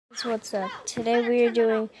guys, what's up? Today we are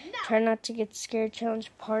doing Try Not to Get Scared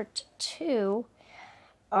Challenge Part 2.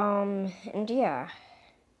 And yeah,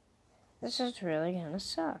 this is really gonna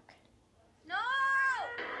suck. No!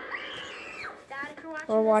 Dad, if you're watching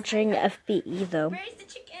We're watching FBE though. Raise the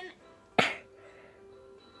chicken.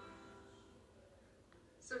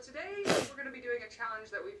 So today we're going to be doing a challenge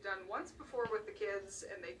that we've done once before with the kids,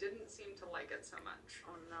 and they didn't seem to like it so much.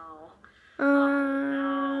 Oh no.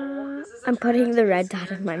 I'm putting the red dot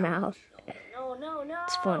in my mouth. No.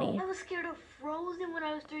 It's funny. I was scared of Frozen when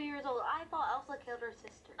I was 3 years old. I thought Elsa killed her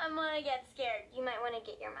sister. I'm gonna get scared. You might want to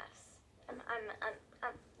get your mouse.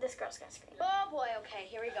 This girl's gonna scream. Oh boy, okay,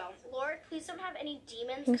 here we go. Lord, please don't have any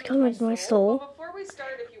demons come into my soul. Well, before we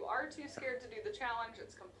start, if you are too scared to do the challenge,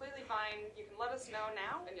 it's completely fine. You can let us know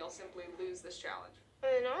now, and you'll simply lose this challenge.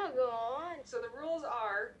 And I'll go on. So the rules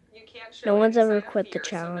are, you can't show No one's any ever sign of quit the fear,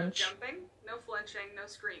 challenge. So no jumping, no flinching, no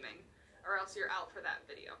screaming, or else you're out for that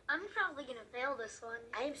video. I'm probably gonna fail this one.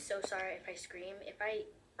 I am so sorry if I scream. If I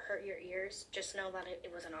hurt your ears, just know that it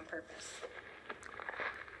wasn't on purpose.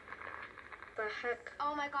 The heck?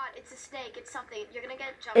 Oh my god, it's a snake. It's something. You're gonna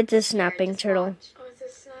get jumped. It's a snapping turtle. Oh, it's a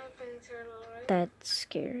snapping turtle, right? That's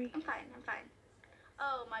scary. I'm fine.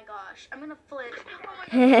 Oh my gosh, I'm gonna flinch. Oh my gosh.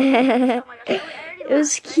 It Oh my gosh. I already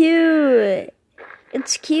was laughed, right? cute.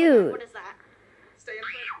 It's cute. What is that? Stay in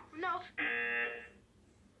place. No.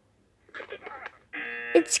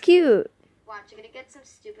 It's cute. Watch, you're gonna get some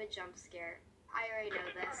stupid jump scare. I already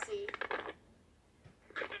know this. See?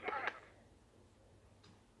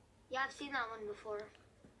 Yeah, I've seen that one before.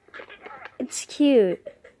 It's cute.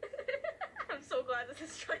 I'm so glad this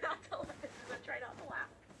is try not to laugh. This is a try not to laugh.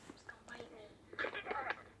 It's gonna bite me.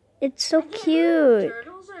 It's so cute.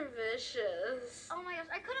 Turtles are vicious. Oh my gosh,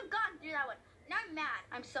 I could have gotten through that one. Now I'm mad.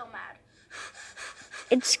 I'm so mad.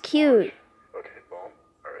 It's cute. Okay, well,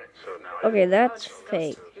 alright, so now Okay, that's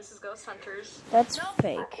fake. This is Ghost Hunters. That's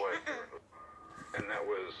fake. and that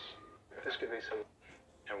was, this could be some,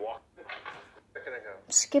 and walk, where can I go?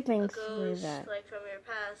 Skipping through Ghost, that. like from your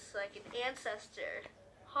past, like an ancestor,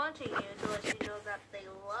 haunting you to let you know that they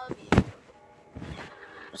love you.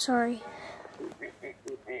 Sorry.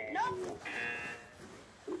 Nope.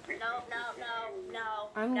 No.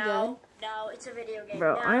 I'm no, good. No, it's a video game.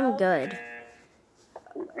 Bro, no. I'm good.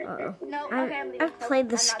 Uh-oh. No, okay, I'm leaving. I've played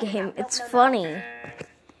this I'm not game. doing that. It's No. funny.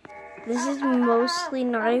 This is mostly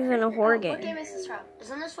not even a horror What game game. is this from?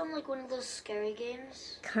 Isn't this from like one of those scary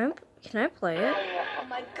games? Can I play it? Oh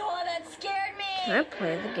my god, that scared me! Can I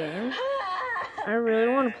play the game? I really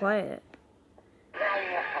want to play it.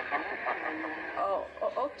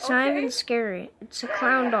 Okay. It's not even scary. It's a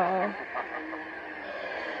clown doll.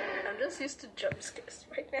 I'm just used to jump scares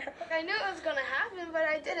right now. I knew it was gonna happen, but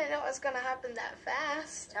I didn't know it was gonna happen that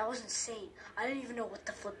fast. That was insane. I didn't even know what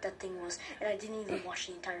the flip that thing was, and I didn't even watch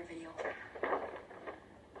the entire video.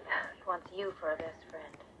 He wants you for a best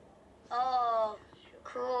friend. Oh,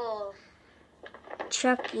 cool.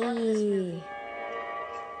 Chucky.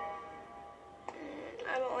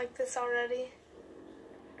 I don't like this already.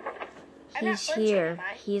 He's here.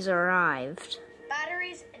 He's arrived.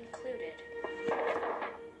 Batteries included.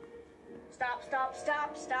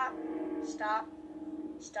 Stop.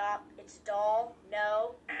 It's doll.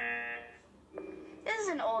 No. This is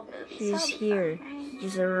an old movie. He's here.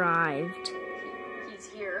 He's arrived. He's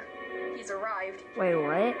here. He's arrived. Wait,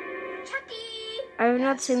 what? Chucky! I have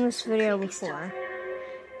not seen this video before.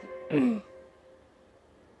 Oh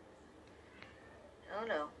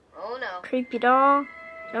no. Creepy doll?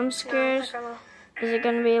 Jump scares? Is it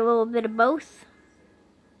gonna be a little bit of both?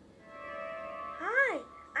 Hi,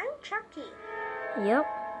 I'm Chucky. Yep.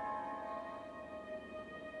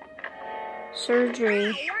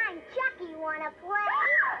 Surgery. Chucky, wanna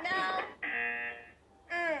play? No.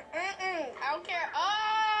 I don't care.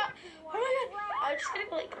 Oh! I'm just gonna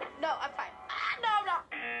like. No, I'm fine. No.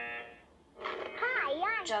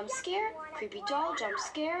 Hi, I'm Jump scare, creepy doll, jump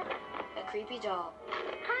scare, a creepy doll.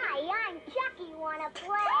 Hi, I'm Chucky, wanna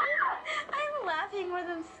play? I'm laughing more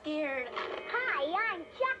than scared. Hi, I'm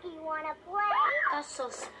Chucky, wanna play? That's so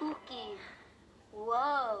spooky.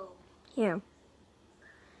 Whoa. Yeah.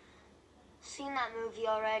 Seen that movie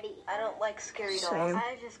already. I don't like scary dolls. Same.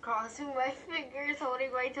 I'm just crossing my fingers,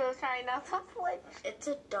 holding my toes, trying not to flinch. It's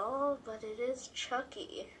a doll, but it is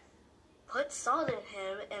Chucky. Put salt in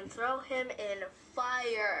him and throw him in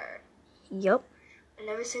fire. Yep. I've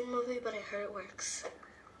never seen the movie, but I heard it works.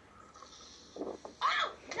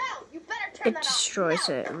 Oh, no! You better turn It that off. destroys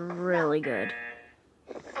it really good.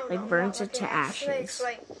 Oh, Like no, burns not it to looking at snakes, ashes.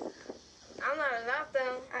 like, I'm not that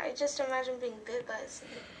though. I just imagine being bit by a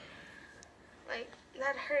snake. Like,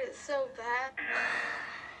 that hurt so bad.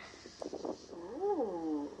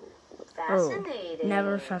 Ooh. Fascinating.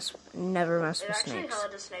 Never mess with Actually snakes.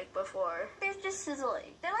 held a snake before. They're just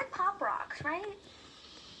sizzling. They're like pop rocks, right?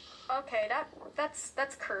 Okay,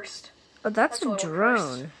 that's cursed. Oh, that's That's a a little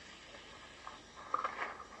drone.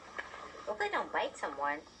 Hope they don't bite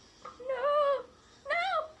someone. No!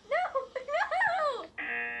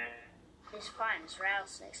 These spines,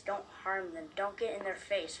 rattlesnakes, don't harm them. Don't get in their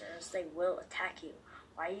face or else they will attack you.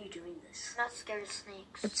 Why are you doing this? Not scared of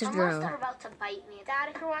snakes. It's a Unless drone. they're about to bite me. Dad,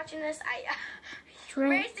 if you're watching this, Drone.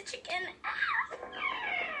 where's the chicken?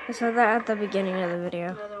 I saw that at the beginning of the video.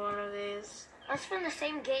 Another one of these. That's from the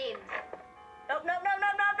same game. No.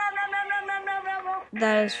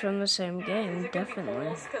 That is from the same game, Is it gonna be definitely.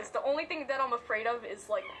 holes? Because the only thing that I'm afraid of is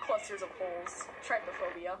like clusters of holes.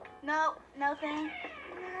 Trypophobia. No thing.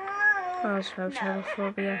 Oh, it's from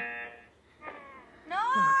trypophobia. No!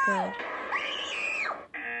 Not good.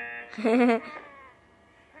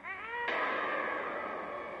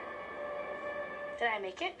 Did I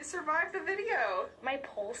make it? You survived the video. My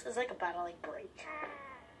pulse is like about to like break.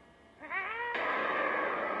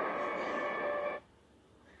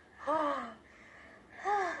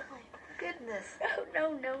 Goodness.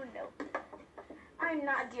 No. I'm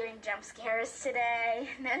not doing jump scares today.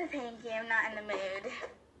 No, thank you. I'm not in the mood.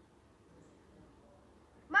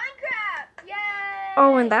 Minecraft! Yay!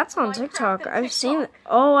 Oh, and that's on Minecraft TikTok. and I've seen. TikTok.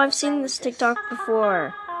 Oh, I've seen this TikTok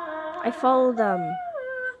before. I follow them.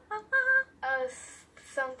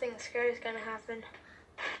 Something scary is gonna happen.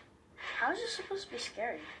 How is this supposed to be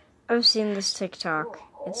scary? I've seen this TikTok.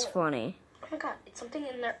 It's funny. Oh my god, it's something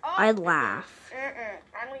in there. Oh, I laugh.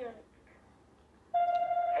 I don't even.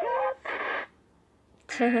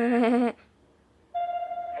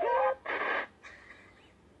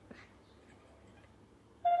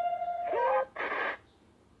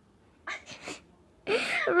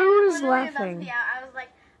 Everyone was Literally about to laughing. be out. I was like,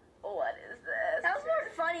 what is this? That was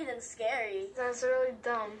more funny than scary. That's really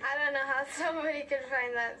dumb. I don't know how somebody could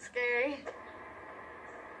find that scary.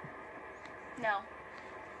 No.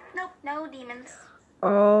 Nope, no demons.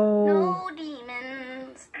 Oh. No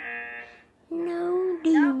demons. No No.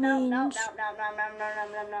 demons.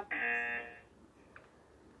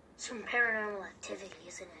 Some paranormal activity,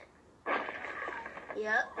 isn't it?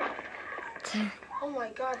 Yep. Oh my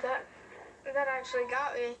god, that actually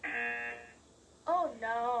got me. Oh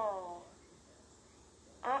no.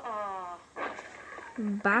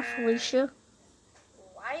 Bye, Felicia.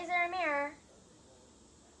 Why is there a mirror?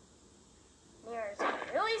 Mirrors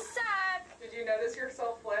really suck. Did you notice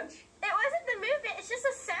yourself flinch? It wasn't the movement, it's just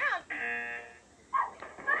a sound.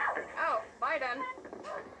 Oh, bye then.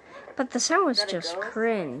 But the sound was Is that a just ghost?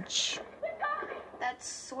 cringe. That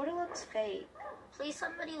sort of looks fake. Please,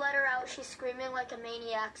 somebody let her out. She's screaming like a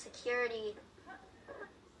maniac. Security.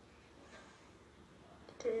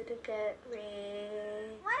 Didn't get me.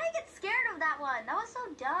 Why did I get scared of that one? That was so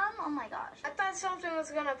dumb. Oh my gosh. I thought something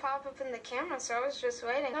was gonna pop up in the camera, so I was just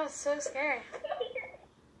waiting. That was so scary.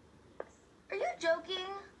 Are you joking?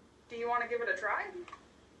 Do you want to give it a try?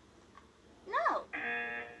 No.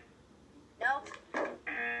 Nope.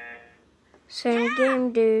 Same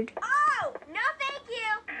game, dude. Oh, no thank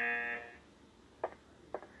you.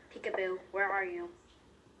 Peekaboo, where are you?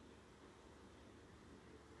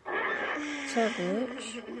 What's up,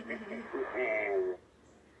 bitch?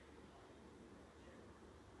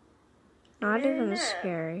 Not even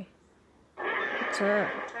scary. What's up?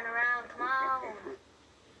 Turn around, come on.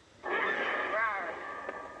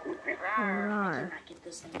 I Rawr. cannot get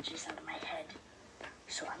those images out of my head.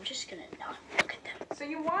 So I'm just gonna not look at them. So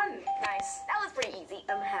you won. Nice. That was pretty easy.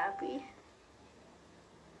 I'm happy.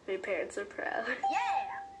 My parents are proud.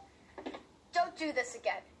 Yeah. Don't do this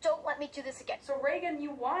again. Don't let me do this again. So Reagan,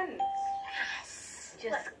 you won.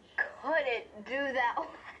 Just couldn't do that.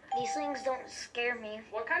 These things don't scare me.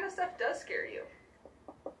 What kind of stuff does scare you?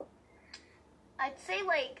 I'd say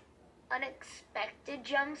like unexpected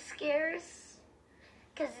jump scares.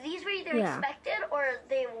 Because these were either Yeah. expected or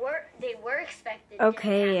they were expected.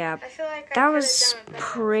 Okay, yeah. I feel like I That could've was done it better.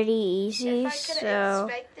 pretty easy, If I could so have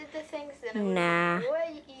expected the things, then it would nah. be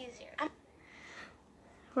way easier.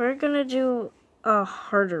 We're gonna do a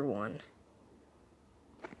harder one.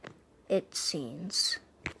 It seems.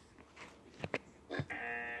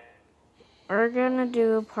 We're gonna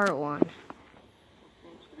do part 1.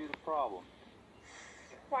 Seems to be the problem.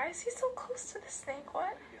 Why is he so close to the snake?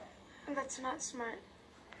 What? That's not smart.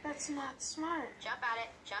 That's not smart. Jump at it.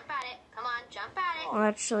 Jump at it. Come on, jump at it. Well,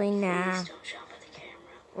 actually, nah. Please don't jump at the camera.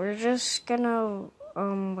 We're just gonna,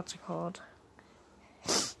 what's it called?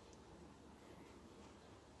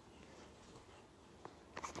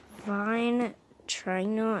 Fine, try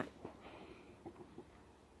not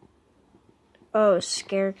Oh,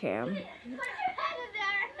 scare cam.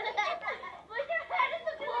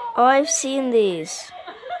 Oh, I've seen these.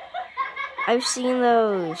 I've seen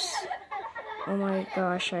those. Oh my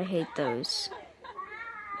gosh, I hate those.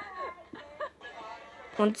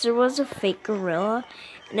 Once there was a fake gorilla,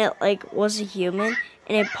 and it like was a human,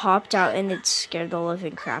 and it popped out and it scared the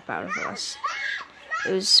living crap out of us.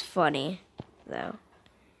 It was funny, though.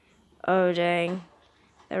 Oh dang,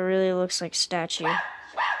 that really looks like a statue.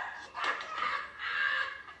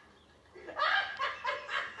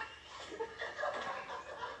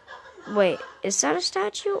 Wait, is that a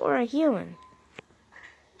statue or a human?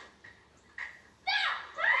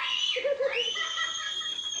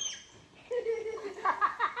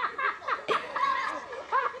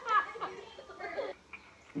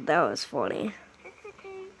 That was funny.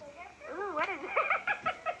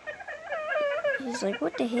 He's like,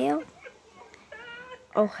 what the hell?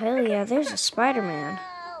 Oh, hell yeah, there's a Spider-Man.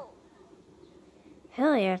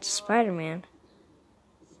 Hell yeah, it's a Spider-Man.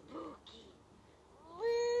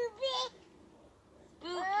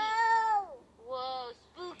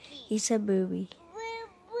 He said booby.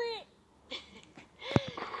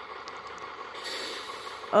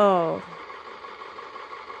 Oh.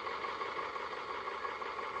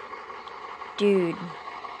 Dude.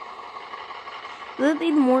 It would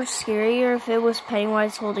be more scarier if it was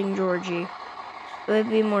Pennywise holding Georgie. It would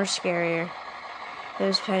be more scarier if it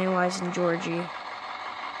was Pennywise and Georgie.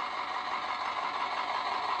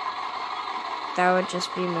 That would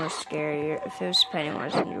just be more scarier if it was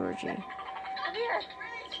Pennywise and Georgie.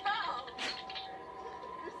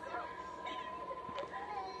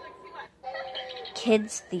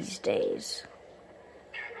 Kids these days.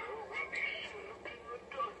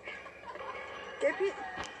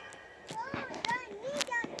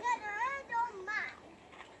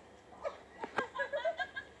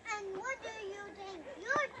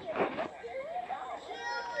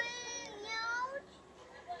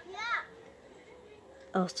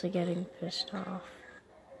 Also getting pissed off.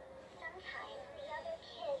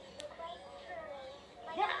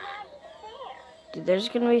 Dude, there's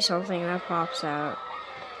gonna be something that pops out.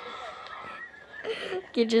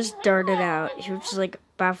 You just darted out. He was just like,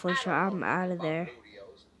 baffling shot. I'm out of there.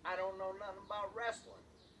 I don't know nothing about wrestling,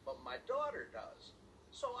 but my daughter does.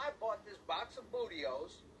 So I bought this box of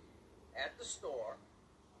Booty-O's at the store,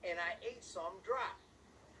 and I ate some dry.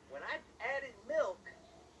 When I added milk,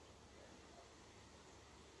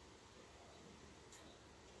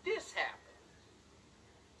 this happened.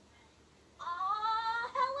 Oh,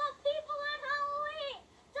 hello, people on Halloween!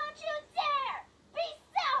 Don't you dare be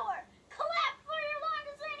sour! Clap for your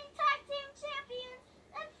longest reigning tag team champions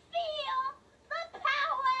and feel the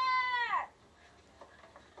power!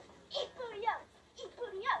 Eat Booty-O's! Eat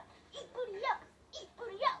Booty-O's! Eat Booty-O's! Eat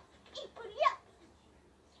Booty-O's! Eat Booty-O's!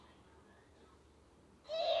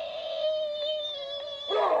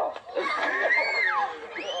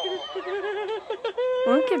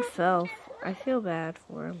 One kid fell. I feel bad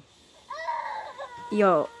for him.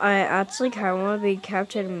 Yo, I actually kind of want to be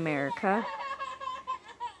Captain America.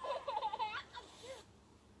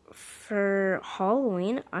 For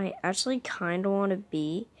Halloween, I actually kind of want to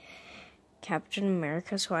be Captain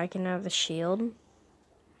America so I can have the shield.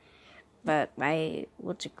 But my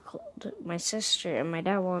sister and my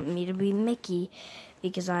dad want me to be Mickey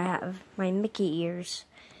because I have my Mickey ears.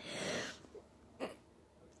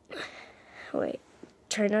 Wait,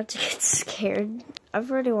 try not to get scared.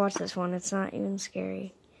 I've already watched this one. It's not even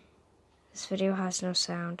scary. This video has no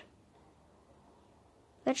sound.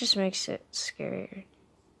 That just makes it scarier.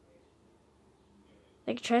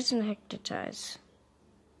 Like, it tries to hypnotize.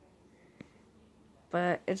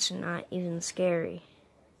 But it's not even scary.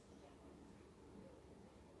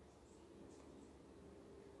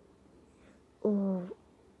 Ooh.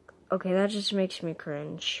 Okay, that just makes me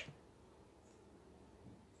cringe.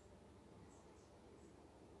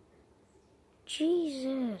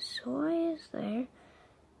 Jesus, why is there?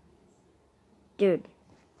 Dude.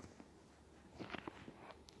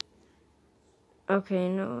 Okay,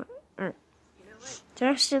 no. The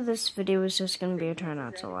rest of this video is just gonna be a try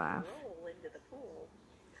not to laugh.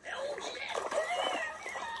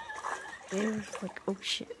 It was like, oh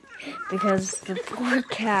shit. Because the poor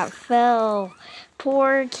cat fell.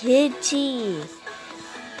 Poor kitty.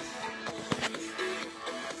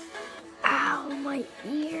 Ow, my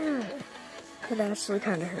ear. It actually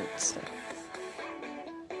kind of hurts though.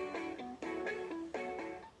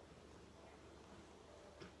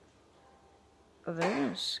 Oh,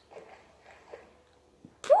 there's...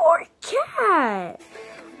 Poor cat!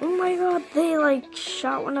 Oh my god, they like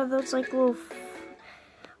shot one of those like little...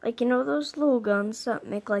 Like, you know those little guns that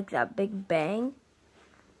make like that big bang?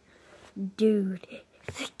 Dude,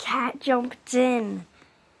 the cat jumped in.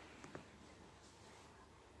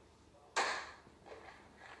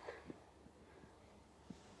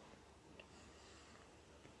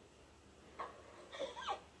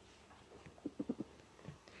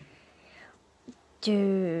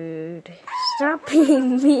 Dude, stop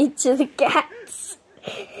being mean to the cats.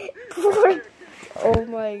 Poor. Oh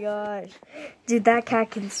my gosh. Dude, that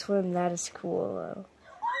cat can swim. That is cool, though.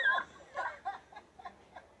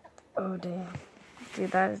 Oh, damn.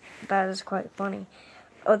 Dude, that is quite funny.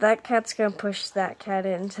 Oh, that cat's gonna push that cat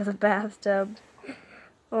into the bathtub.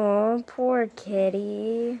 Oh, poor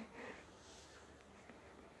kitty.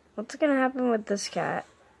 What's gonna happen with this cat?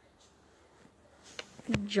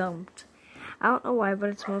 He jumped. I don't know why,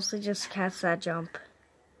 but it's mostly just cats that jump.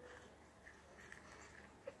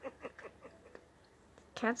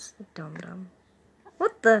 Cat's the dum-dum.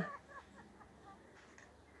 What the?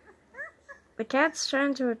 The cat's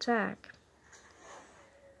trying to attack.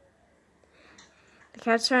 The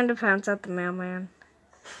cat's trying to pounce at the mailman.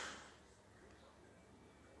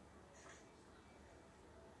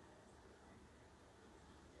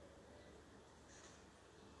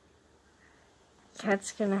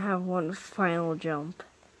 Cat's gonna have one final jump.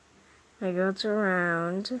 It goes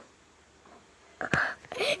around.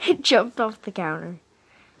 It jumped off the counter.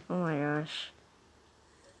 Oh my gosh.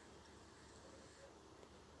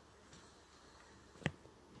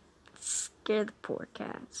 Scare the poor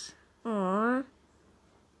cats. Aww.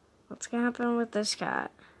 What's gonna happen with this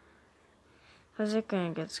cat? How's it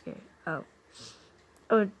gonna get scared? Oh.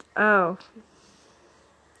 Oh.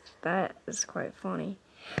 That is quite funny.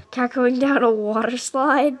 Cat going down a water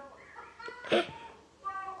slide? The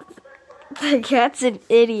cat's an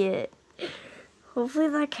idiot. Hopefully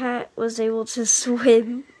that cat was able to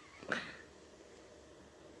swim.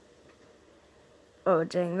 Oh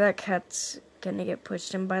dang, that cat's gonna get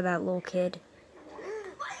pushed in by that little kid.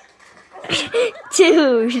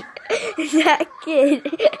 Dude, that kid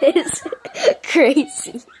is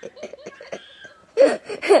crazy.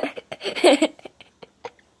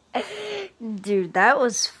 Dude, that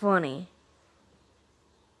was funny.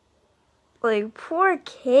 Like, poor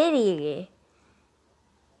kitty.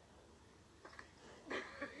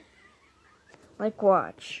 Like,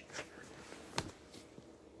 watch.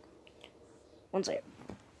 One second.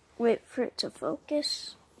 Wait for it to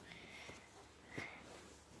focus.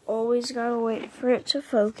 Always gotta wait for it to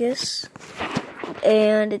focus.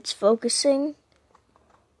 And it's focusing.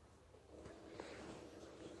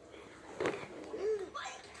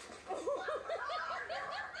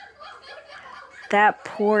 That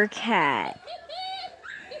poor cat.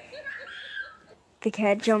 The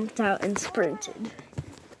cat jumped out and sprinted.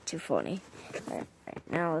 Too funny. Alright,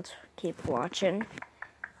 now let's keep watching.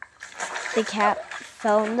 The cat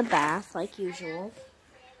fell in the bath like usual.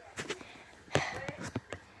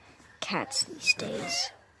 Cats these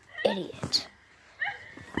days. Idiot.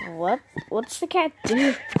 What's the cat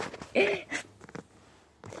do?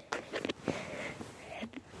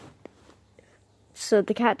 So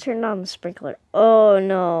the cat turned on the sprinkler. Oh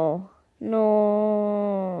no.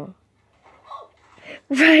 No.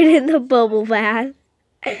 Right in the bubble bath.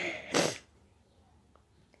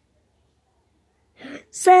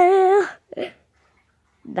 So,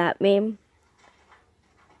 that meme.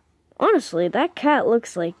 Honestly, that cat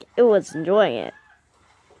looks like it was enjoying it.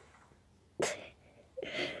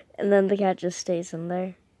 And then the cat just stays in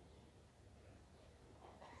there.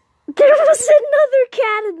 There was another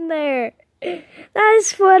cat in there. That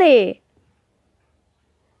is funny.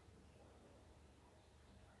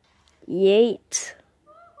 Yeet.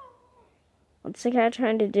 What's the cat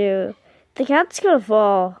trying to do? The cat's gonna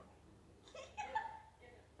fall.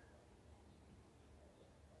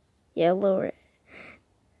 Yeah, lower it.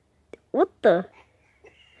 What the?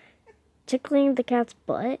 Tickling the cat's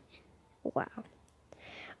butt? Wow.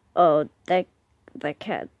 Oh, that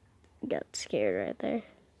cat got scared right there.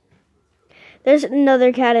 There's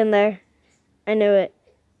another cat in there. I knew it.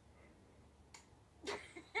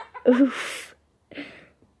 Oof.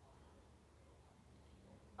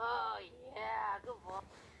 Oh, yeah, good boy.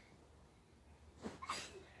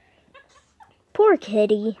 Poor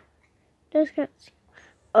kitty. Just got...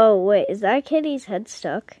 Oh, wait, is that kitty's head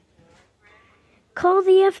stuck? Call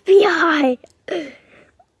the FBI!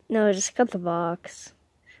 No, just cut the box.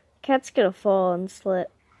 Cat's gonna fall and slip.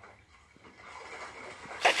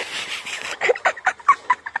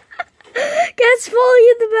 Cat's falling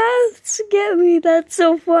in the bath! Get me, that's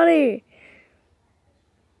so funny.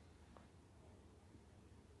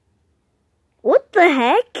 What the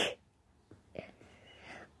heck?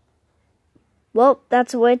 Well,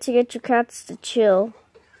 that's a way to get your cats to chill.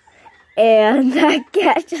 And that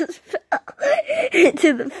cat just fell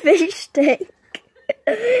into the fish tank.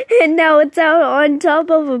 And now it's out on top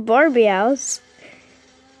of a Barbie house.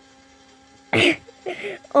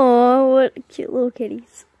 Oh, what cute little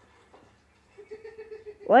kitties.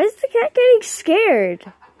 Why is the cat getting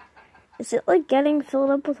scared? Is it like getting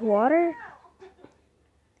filled up with water?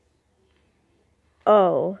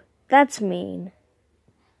 Oh, that's mean.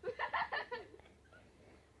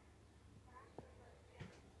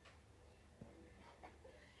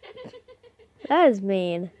 That is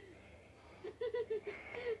mean.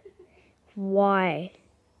 Why?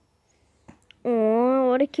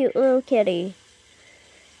 Oh, what a cute little kitty.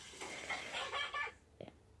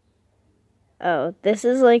 Oh, this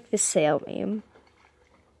is like the sail meme.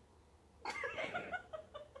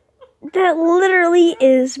 That literally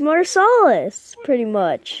is Marsalis, pretty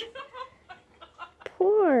much.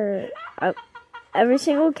 Poor. Every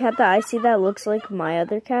single cat that I see that looks like my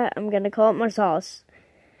other cat, I'm gonna call it Marsalis.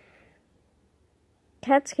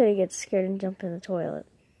 Cat's gonna get scared and jump in the toilet.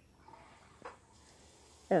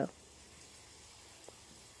 Oh.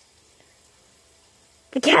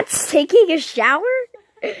 The cat's taking a shower?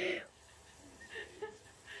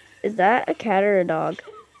 Is that a cat or a dog?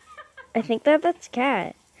 I think that's a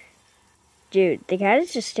cat. Dude, the cat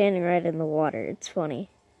is just standing right in the water. It's funny.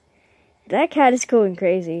 That cat is going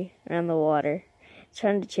crazy around the water. It's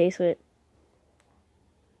trying to chase it.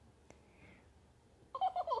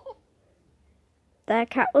 That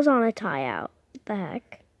cat was on a tie out. What the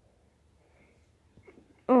heck?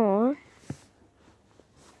 Aww.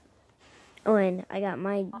 Oh, and I got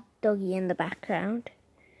my doggy in the background.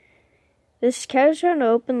 This cat is trying to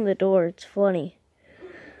open the door. It's funny.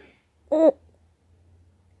 Oh,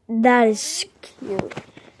 that is cute.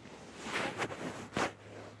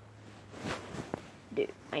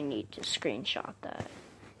 Dude, I need to screenshot that.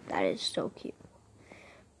 That is so cute.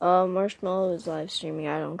 Marshmallow is live streaming.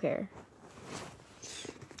 I don't care.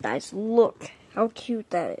 Guys, look how cute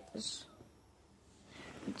that is.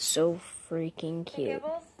 It's so freaking cute.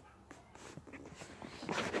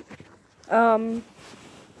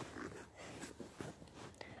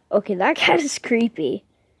 Okay, that cat is creepy.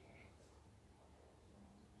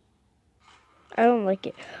 I don't like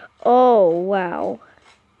it. Oh, wow.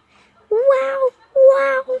 Wow,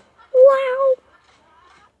 wow, wow.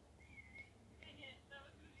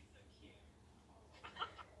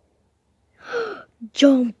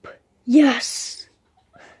 Jump. Yes.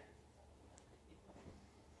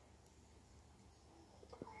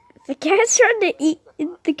 The cat's trying to eat.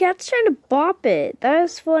 The cat's trying to bop it. That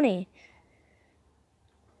is funny.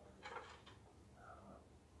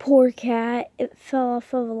 Poor cat. It fell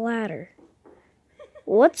off of a ladder.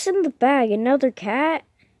 What's in the bag? Another cat?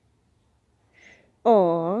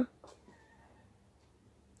 Aww.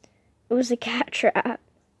 It was a cat trap.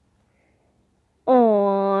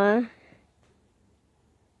 Aww.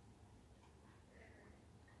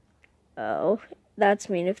 Oh, that's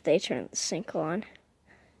mean if they turn the sink on.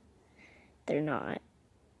 They're not.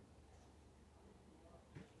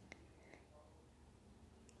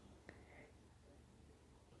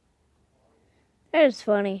 That is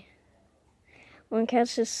funny. One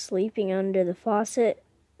cat's just sleeping under the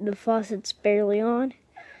faucet's barely on.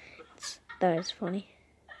 That is funny.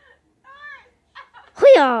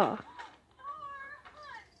 Hoo-yah!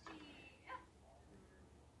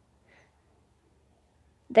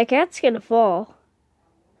 The cat's gonna fall.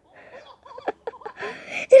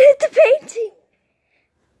 It hit the painting!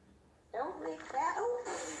 Don't make that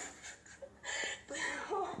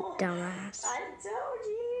one. Dumbass. I told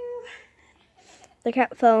you. The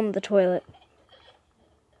cat fell in the toilet.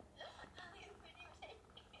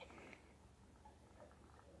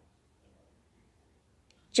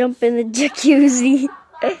 Jump in the jacuzzi.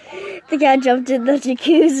 The cat jumped in the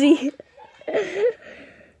jacuzzi.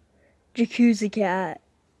 Jacuzzi cat.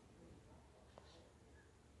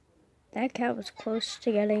 That cat was close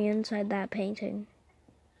to getting inside that painting.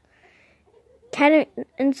 Cat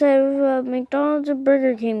inside of a McDonald's or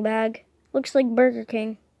Burger King bag. Looks like Burger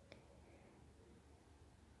King.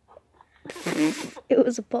 It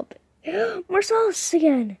was a puppet. Marsalis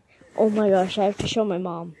again. Oh my gosh, I have to show my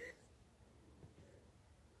mom.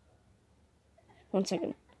 1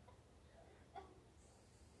 second.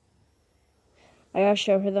 I gotta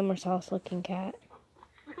show her the Marsalis looking cat.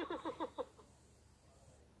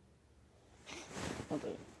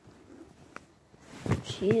 Okay.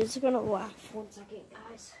 She's gonna laugh. 1 second,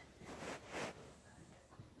 guys.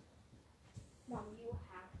 Mom, you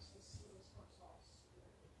have to see this Marsalis.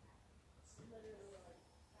 It's literally like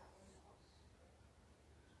that one else.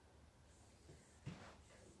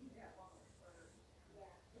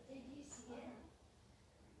 Yeah, but did you see it?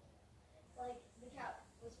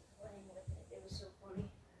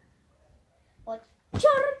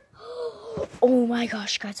 my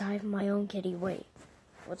gosh, guys, I have my own kitty. Wait,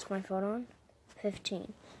 what's my phone on?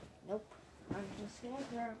 15. Nope. I'm just gonna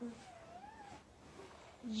grab her.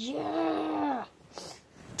 Yeah!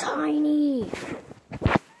 Tiny!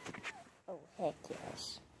 Oh, heck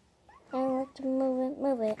yes. I like to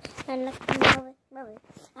move it. I like to move it.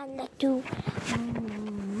 I like to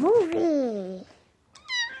move it.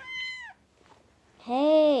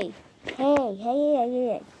 Hey.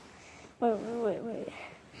 Wait.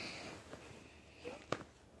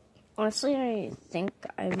 Honestly, I think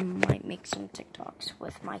I might make some TikToks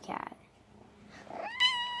with my cat.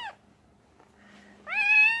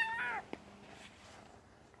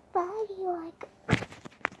 Buddy, like...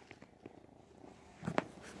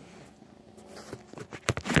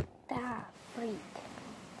 That freak.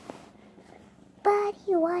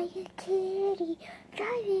 Buddy, why a kitty?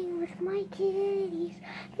 Driving with my kitties.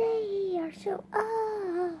 They are so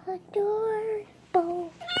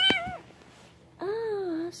adorable.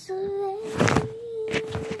 So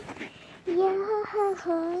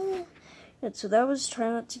yeah. So that was try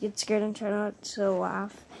not to get scared and try not to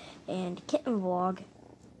laugh, and kitten vlog.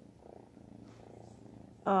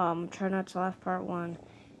 Try not to laugh part 1.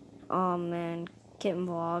 And kitten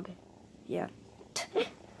vlog. Yeah.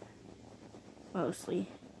 Mostly.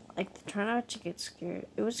 Like, try not to get scared.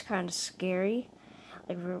 It was kind of scary.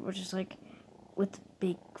 Like, we're just like, with the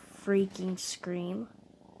big freaking scream.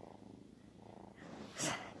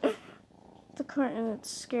 The curtain, it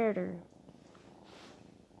scared her.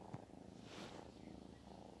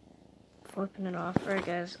 Flipping it off. Alright,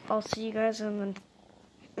 guys. I'll see you guys in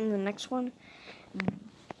the next one.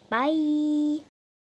 Bye.